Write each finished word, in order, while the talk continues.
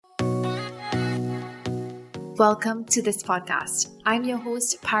welcome to this podcast. I'm your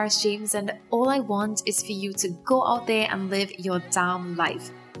host, Paris James, and all I want is for you to go out there and live your damn life.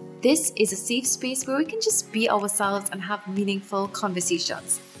 This is a safe space where we can just be ourselves and have meaningful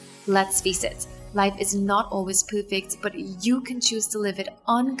conversations. Let's face it, life is not always perfect, but you can choose to live it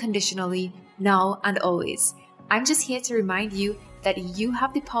unconditionally, now and always. I'm just here to remind you that you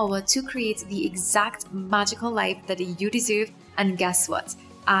have the power to create the exact magical life that you deserve, and guess what?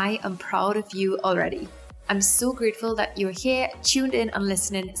 I am proud of you already. I'm so grateful that you're here, tuned in and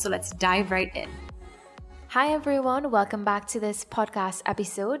listening, so let's dive right in. Hi everyone, welcome back to this podcast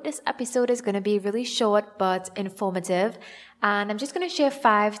episode. This episode is going to be really short but informative, and I'm just going to share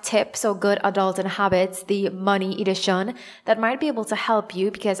 5 tips or good adulting habits, the money edition, that might be able to help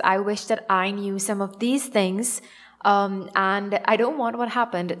you, because I wish that I knew some of these things, and I don't want what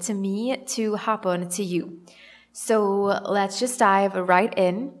happened to me to happen to you. So let's just dive right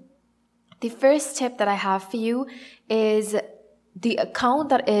in. The first tip that I have for you is the account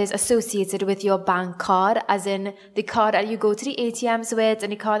that is associated with your bank card, as in the card that you go to the ATMs with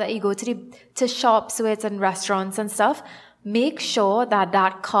and the card that you go to shops with and restaurants and stuff. Make sure that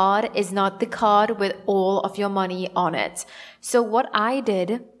that card is not the card with all of your money on it. So what I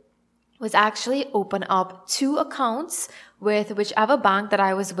did was actually open up 2 accounts with whichever bank that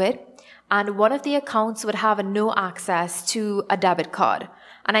I was with, and one of the accounts would have no access to a debit card.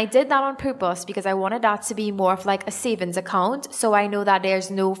 And I did that on purpose because I wanted that to be more of like a savings account, so I know that there's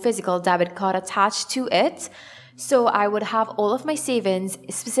no physical debit card attached to it. So I would have all of my savings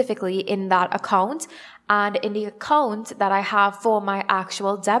specifically in that account, and in the account that I have for my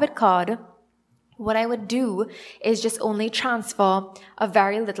actual debit card, what I would do is just only transfer a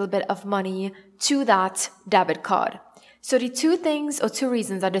very little bit of money to that debit card. So the 2 things or 2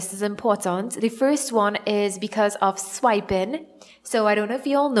 reasons that this is important. The first one is because of swiping. So I don't know if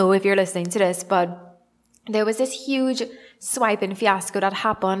you all know, if you're listening to this, but there was this huge swiping fiasco that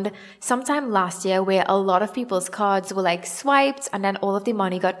happened sometime last year where a lot of people's cards were like swiped and then all of the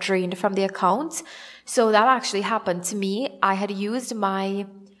money got drained from the account. So that actually happened to me. I had used my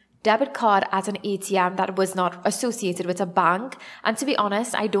debit card at an ATM that was not associated with a bank. And to be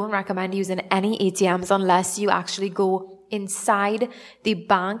honest, I don't recommend using any ATMs unless you actually go inside the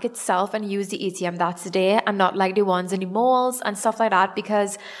bank itself and use the ATM that's there, and not like the ones in the malls and stuff like that,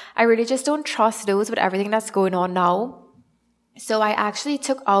 because I really just don't trust those with everything that's going on now. So I actually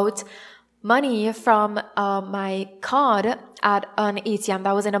took out money from my card at an ATM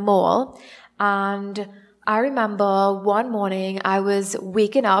that was in a mall, and I remember one morning I was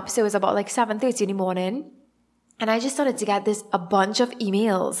waking up, so it was about like 7:30 in the morning, and I just started to get a bunch of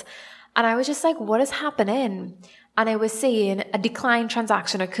emails, and I was just like, what is happening? And I was saying a declined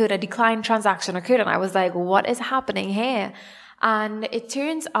transaction occurred, and I was like, what is happening here? And it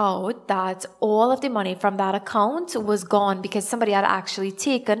turns out that all of the money from that account was gone because somebody had actually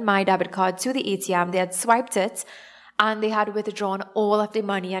taken my debit card to the ATM, they had swiped it, and they had withdrawn all of the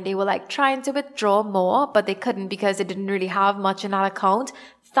money, and they were like trying to withdraw more, but they couldn't because they didn't really have much in that account.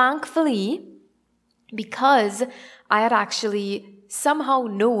 Thankfully, because I had actually somehow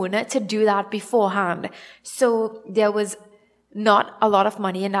known to do that beforehand. So there was not a lot of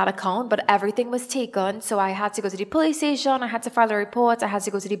money in that account, but everything was taken. So I had to go to the police station, I had to file a report, I had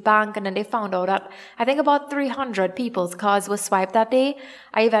to go to the bank, and then they found out that I think about 300 people's cards were swiped that day.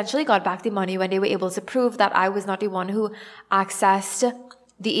 I eventually got back the money when they were able to prove that I was not the one who accessed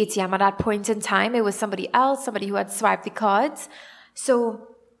the ATM at that point in time. It was somebody else, somebody who had swiped the cards. So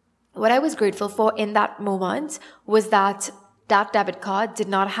what I was grateful for in that moment was that debit card did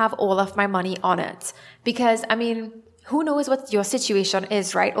not have all of my money on it. Because, I mean, who knows what your situation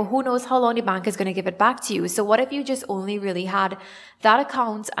is, right? Or who knows how long the bank is going to give it back to you. So what if you just only really had that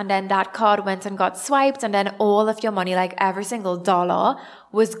account, and then that card went and got swiped, and then all of your money, like every single dollar,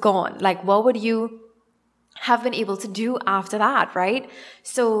 was gone? Like, what would you have been able to do after that, right?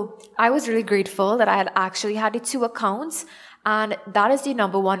 So I was really grateful that I had actually had the 2 accounts. And that is the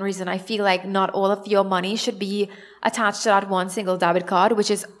number one reason I feel like not all of your money should be attached to that one single debit card, which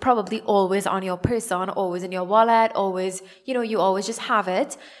is probably always on your person, always in your wallet, always, you always just have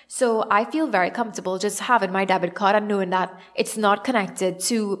it. So I feel very comfortable just having my debit card and knowing that it's not connected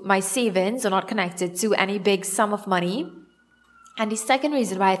to my savings or not connected to any big sum of money. And the second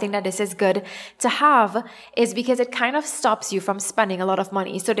reason why I think that this is good to have is because it kind of stops you from spending a lot of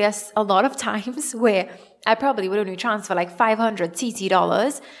money. So there's a lot of times where I probably would only transfer like 500 TT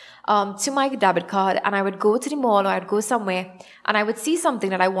dollars to my debit card, and I would go to the mall or I'd go somewhere and I would see something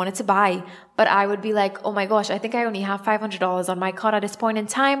that I wanted to buy, but I would be like, oh my gosh, I think I only have $500 on my card at this point in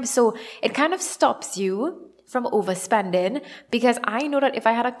time. So it kind of stops you from overspending, because I know that if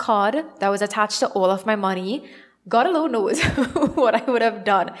I had a card that was attached to all of my money, God alone knows what I would have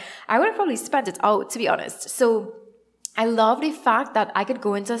done. I would have probably spent it out, to be honest. So I love the fact that I could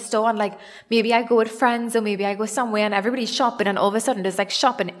go into a store and like maybe I go with friends or maybe I go somewhere and everybody's shopping and all of a sudden there's like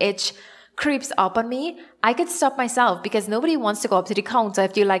shopping itch creeps up on me. I could stop myself because nobody wants to go up to the counter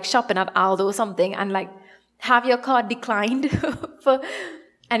if you like shopping at Aldo or something and like have your card declined for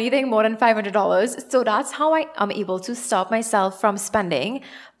anything more than $500. So that's how I am able to stop myself from spending,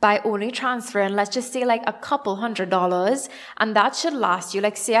 by only transferring, let's just say like a couple $100, and that should last you.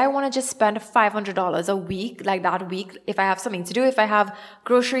 Like say I want to just spend $500 a week, like that week, if I have something to do, if I have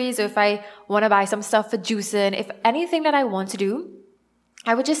groceries, or if I want to buy some stuff for juicing, if anything that I want to do,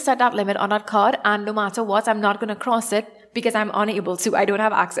 I would just set that limit on that card, and no matter what, I'm not going to cross it because I'm unable to. I don't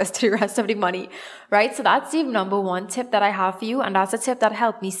have access to the rest of the money, right? So that's the number one tip that I have for you, and that's a tip that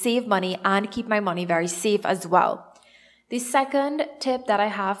helped me save money and keep my money very safe as well. The second tip that I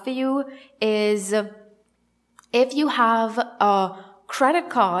have for you is if you have a credit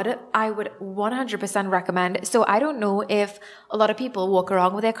card, I would 100% recommend. So I don't know if a lot of people walk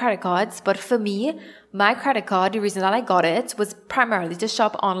around with their credit cards, but for me, my credit card, the reason that I got it was primarily to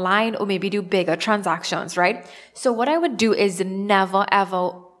shop online or maybe do bigger transactions, right? So what I would do is never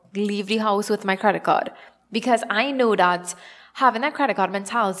ever leave the house with my credit card, because I know that having that credit card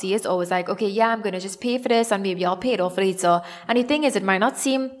mentality is always like, okay, yeah, I'm going to just pay for this and maybe I'll pay it off later. And the thing is, it might not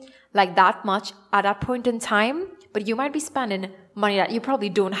seem like that much at that point in time, but you might be spending money that you probably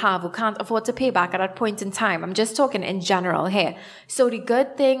don't have or can't afford to pay back at that point in time. I'm just talking in general here. So the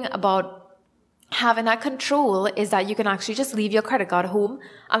good thing about having that control is that you can actually just leave your credit card home.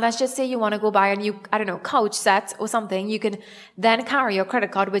 And let's just say you want to go buy a new, couch set or something. You can then carry your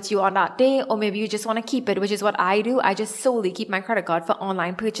credit card with you on that day, or maybe you just want to keep it, which is what I do. I just solely keep my credit card for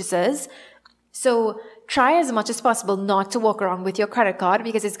online purchases. So try as much as possible not to walk around with your credit card,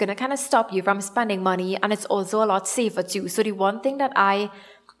 because it's going to kind of stop you from spending money, and it's also a lot safer too. So the one thing that I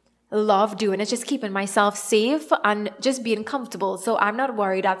love doing is just keeping myself safe and just being comfortable. So I'm not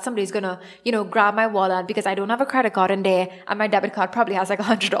worried that somebody's gonna, grab my wallet because I don't have a credit card in there and my debit card probably has like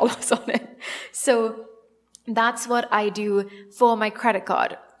 $100 on it. So that's what I do for my credit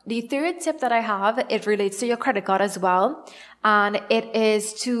card. The third tip that I have, it relates to your credit card as well, and it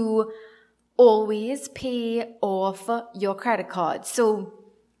is to always pay off your credit card. So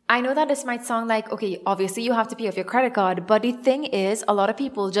I know that this might sound like, okay, obviously you have to pay off your credit card, but the thing is, a lot of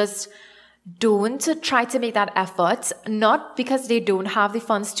people just don't try to make that effort, not because they don't have the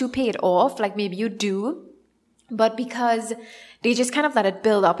funds to pay it off, like maybe you do, but because they just kind of let it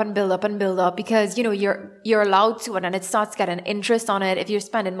build up and build up and build up, because, you're allowed to, and then it starts getting interest on it if you're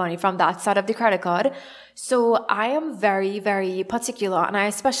spending money from that side of the credit card. So I am very, very particular, and I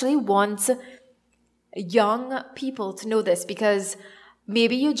especially want young people to know this, because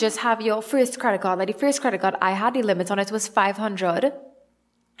maybe you just have your first credit card. Like the first credit card I had, the limit on it was $500.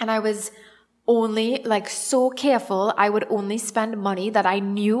 And I was only like so careful. I would only spend money that I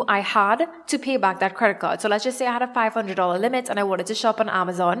knew I had to pay back that credit card. So let's just say I had a $500 limit and I wanted to shop on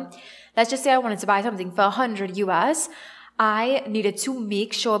Amazon. Let's just say I wanted to buy something for $100 US. I needed to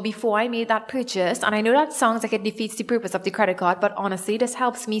make sure before I made that purchase. And I know that sounds like it defeats the purpose of the credit card, but honestly, this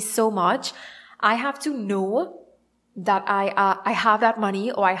helps me so much. I have to know that I have that money,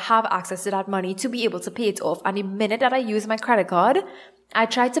 or I have access to that money to be able to pay it off. And the minute that I use my credit card, I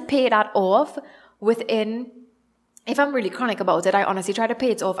try to pay that off within, if I'm really chronic about it, I honestly try to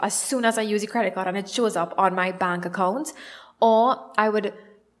pay it off as soon as I use the credit card and it shows up on my bank account. Or I would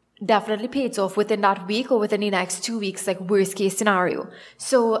definitely pay it off within that week or within the next 2 weeks, like worst case scenario.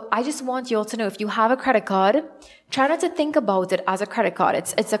 So I just want you all to know, if you have a credit card, try not to think about it as a credit card.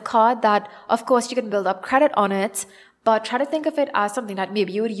 It's a card that, of course, you can build up credit on it, but try to think of it as something that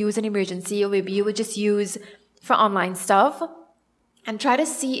maybe you would use in emergency, or maybe you would just use for online stuff. And try to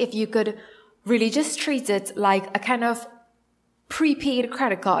see if you could really just treat it like a kind of prepaid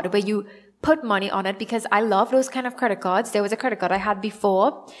credit card where you put money on it, because I love those kind of credit cards. There was a credit card I had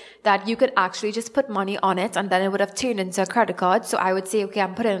before that you could actually just put money on it and then it would have turned into a credit card. So I would say, okay,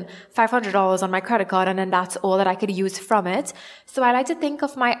 I'm putting $500 on my credit card and then that's all that I could use from it. So I like to think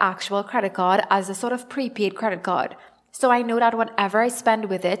of my actual credit card as a sort of prepaid credit card. So I know that whatever I spend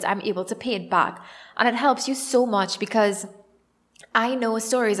with it, I'm able to pay it back. And it helps you so much, because I know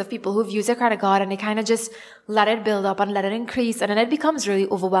stories of people who've used a credit card and they kind of just let it build up and let it increase, and then it becomes really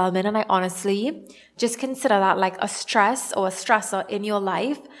overwhelming. And I honestly just consider that like a stress or a stressor in your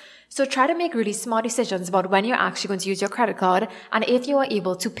life. So try to make really smart decisions about when you're actually going to use your credit card, and if you are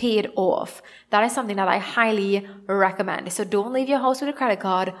able to pay it off. That is something that I highly recommend. So don't leave your house with a credit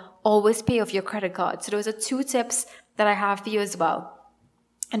card. always pay off your credit card. So those are 2 tips that I have for you as well.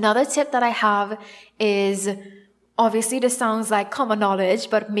 Another tip that I have is, obviously this sounds like common knowledge,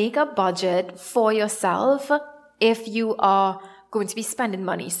 but make a budget for yourself if you are going to be spending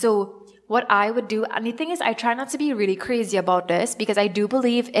money. So what I would do, and the thing is, I try not to be really crazy about this because I do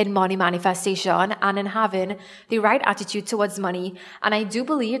believe in money manifestation and in having the right attitude towards money. And I do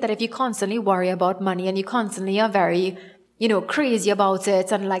believe that if you constantly worry about money and you constantly are very, crazy about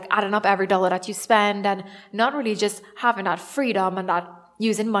it and like adding up every dollar that you spend and not really just having that freedom and that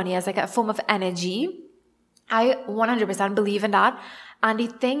using money as like a form of energy, I 100% believe in that. And the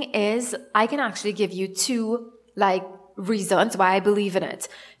thing is, I can actually give you 2 reasons why I believe in it.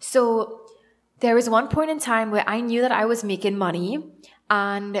 So there was one point in time where I knew that I was making money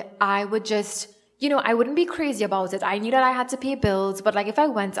and I would just, I wouldn't be crazy about it. I knew that I had to pay bills, but if I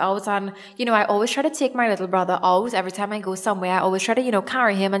went out and, I always try to take my little brother out every time I go somewhere. I always try to,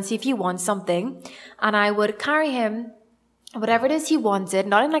 carry him and see if he wants something. And I would carry him whatever it is he wanted,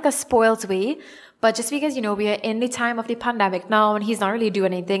 not in a spoiled way, but just because, we are in the time of the pandemic now and he's not really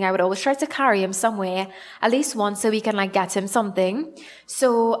doing anything, I would always try to carry him somewhere at least once so we can get him something.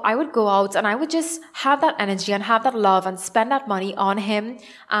 So I would go out and I would just have that energy and have that love and spend that money on him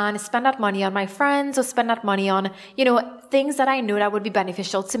and spend that money on my friends or spend that money on, things that I know that would be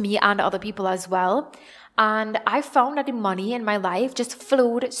beneficial to me and other people as well. And I found that the money in my life just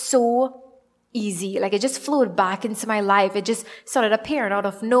flowed so easy. It just flowed back into my life. It just started appearing out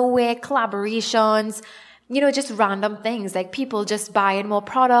of nowhere, collaborations, just random things, people just buying more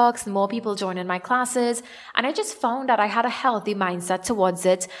products, more people joining my classes. And I just found that I had a healthy mindset towards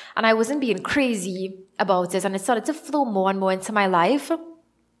it and I wasn't being crazy about it. And it started to flow more and more into my life.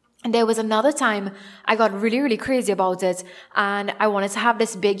 And there was another time I got really, really crazy about it. And I wanted to have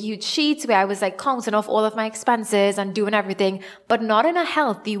this big, huge sheet where I was counting off all of my expenses and doing everything, but not in a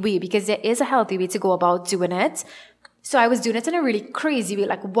healthy way, because there is a healthy way to go about doing it. So I was doing it in a really crazy way,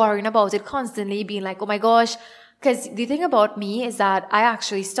 worrying about it constantly, being oh my gosh. Because the thing about me is that I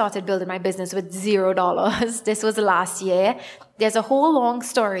actually started building my business with $0. This was last year. There's a whole long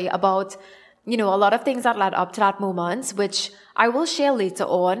story about a lot of things that led up to that moment, which I will share later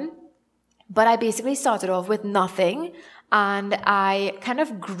on. But I basically started off with nothing and I kind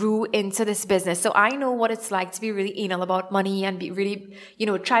of grew into this business. So I know what it's like to be really anal about money and be really,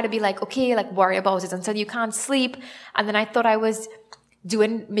 try to be worry about it until you can't sleep. And then I thought I was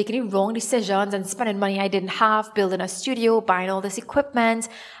making wrong decisions and spending money I didn't have, building a studio, buying all this equipment.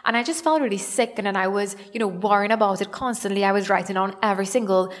 And I just felt really sick. And then I was, worrying about it constantly. I was writing down every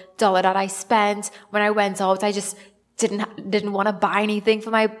single dollar that I spent. When I went out, I just didn't want to buy anything for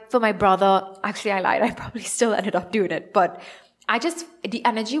my brother. Actually, I lied. I probably still ended up doing it. But the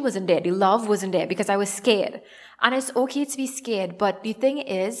energy wasn't there. The love wasn't there because I was scared. And it's okay to be scared. But the thing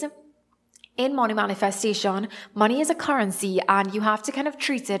is, in money manifestation, money is a currency and you have to kind of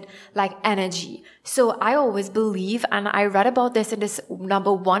treat it like energy. So I always believe, and I read about this in this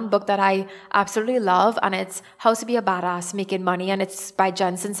 #1 book that I absolutely love, and it's How to Be a Badass Making Money, and it's by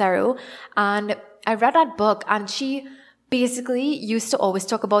Jen Sincero. And I read that book and she basically used to always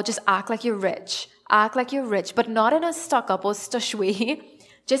talk about just act like you're rich, but not in a stuck up or stush way.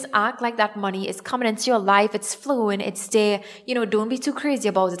 Just act like that money is coming into your life. It's flowing. It's there. Don't be too crazy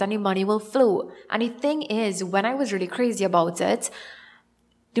about it and the money will flow. And the thing is, when I was really crazy about it,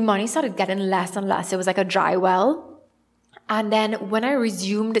 the money started getting less and less. It was like a dry well. And then when I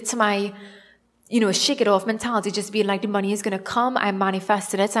resumed to my, shake it off mentality, just being the money is going to come. I'm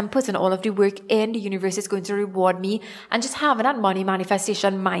manifesting it. I'm putting all of the work in. The universe is going to reward me. And just having that money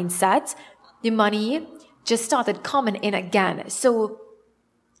manifestation mindset, the money just started coming in again. So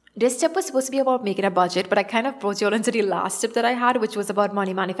this tip was supposed to be about making a budget, but I kind of brought you all into the last tip that I had, which was about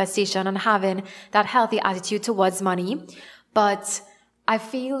money manifestation and having that healthy attitude towards money. But I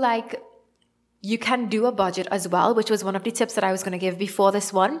feel like you can do a budget as well, which was one of the tips that I was going to give before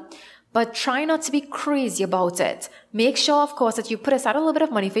this one. But try not to be crazy about it. Make sure, of course, that you put aside a little bit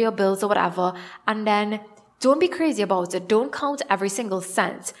of money for your bills or whatever, and then don't be crazy about it. Don't count every single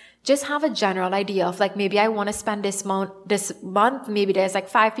cent. Just have a general idea of maybe I want to spend this month. Maybe there's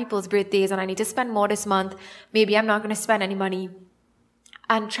 5 people's birthdays and I need to spend more this month. Maybe I'm not going to spend any money.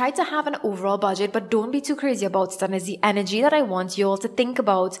 And try to have an overall budget, but don't be too crazy about it. And it's the energy that I want you all to think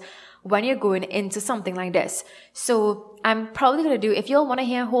about when you're going into something like this. So I'm probably going to do, if you all want to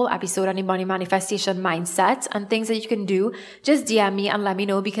hear a whole episode on the money manifestation mindset and things that you can do, just DM me and let me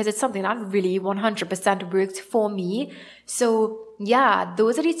know, because it's something that really 100% worked for me. So yeah,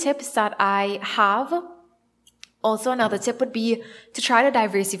 those are the tips that I have. Also, another tip would be to try to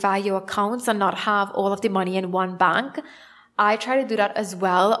diversify your accounts and not have all of the money in one bank. I try to do that as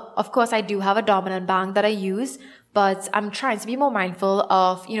well. Of course, I do have a dominant bank that I use, but I'm trying to be more mindful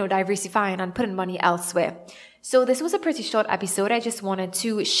of, diversifying and putting money elsewhere. So this was a pretty short episode. I just wanted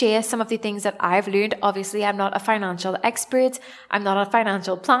to share some of the things that I've learned. Obviously, I'm not a financial expert. I'm not a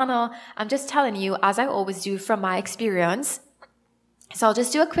financial planner. I'm just telling you, as I always do from my experience. So I'll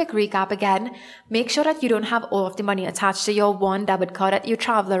just do a quick recap again. Make sure that you don't have all of the money attached to your one debit card that you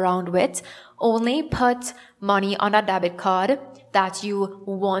travel around with. Only put money on that debit card that you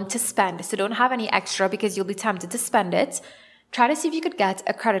want to spend. So don't have any extra because you'll be tempted to spend it. Try to see if you could get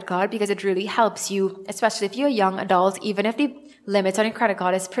a credit card because it really helps you, especially if you're a young adult. Even if the limit on your credit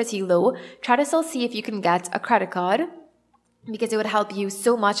card is pretty low, try to still see if you can get a credit card because it would help you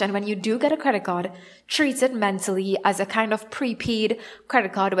so much. And when you do get a credit card, treat it mentally as a kind of prepaid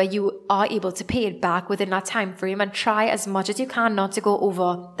credit card where you are able to pay it back within that time frame, and try as much as you can not to go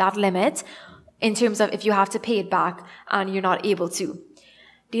over that limit in terms of if you have to pay it back and you're not able to.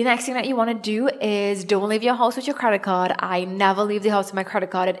 The next thing that you want to do is don't leave your house with your credit card. I never leave the house with my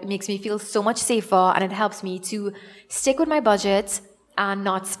credit card. It makes me feel so much safer and it helps me to stick with my budget and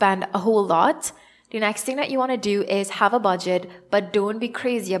not spend a whole lot. The next thing that you want to do is have a budget, but don't be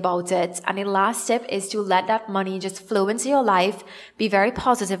crazy about it. And the last tip is to let that money just flow into your life. Be very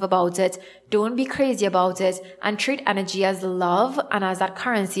positive about it. Don't be crazy about it, and treat energy as love and as that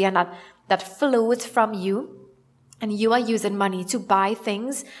currency, and that flows from you. And you are using money to buy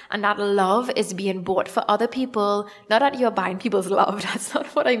things, and that love is being bought for other people. Not that you're buying people's love. That's not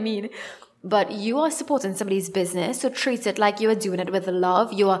what I mean. But you are supporting somebody's business, so treat it like you are doing it with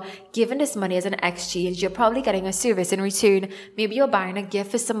love. You are giving this money as an exchange. You're probably getting a service in return. Maybe you're buying a gift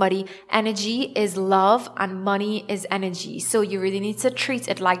for somebody. Energy is love and money is energy. So you really need to treat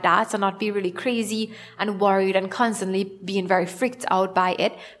it like that and not be really crazy and worried and constantly being very freaked out by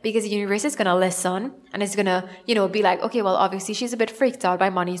it, because the universe is going to listen and it's going to, be like, okay, well, obviously she's a bit freaked out by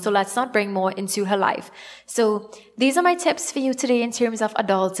money, so let's not bring more into her life. So these are my tips for you today in terms of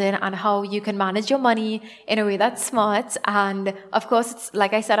adulting and how you can manage your money in a way that's smart. And of course, it's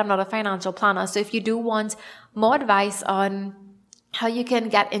like I said, I'm not a financial planner. So if you do want more advice on how you can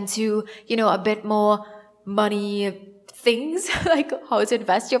get into, a bit more money things, like how to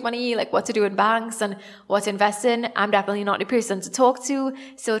invest your money, like what to do in banks and what to invest in, I'm definitely not the person to talk to.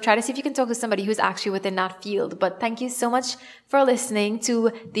 So try to see if you can talk to somebody who's actually within that field. But thank you so much for listening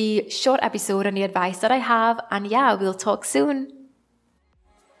to the short episode and the advice that I have. And yeah, we'll talk soon.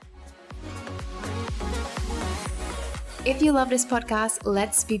 If you love this podcast,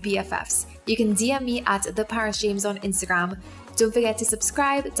 let's be BFFs. You can DM me at @theparisjames on Instagram. Don't forget to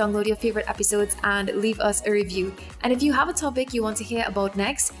subscribe, download your favorite episodes, and leave us a review. And if you have a topic you want to hear about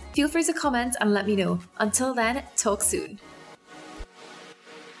next, feel free to comment and let me know. Until then, talk soon.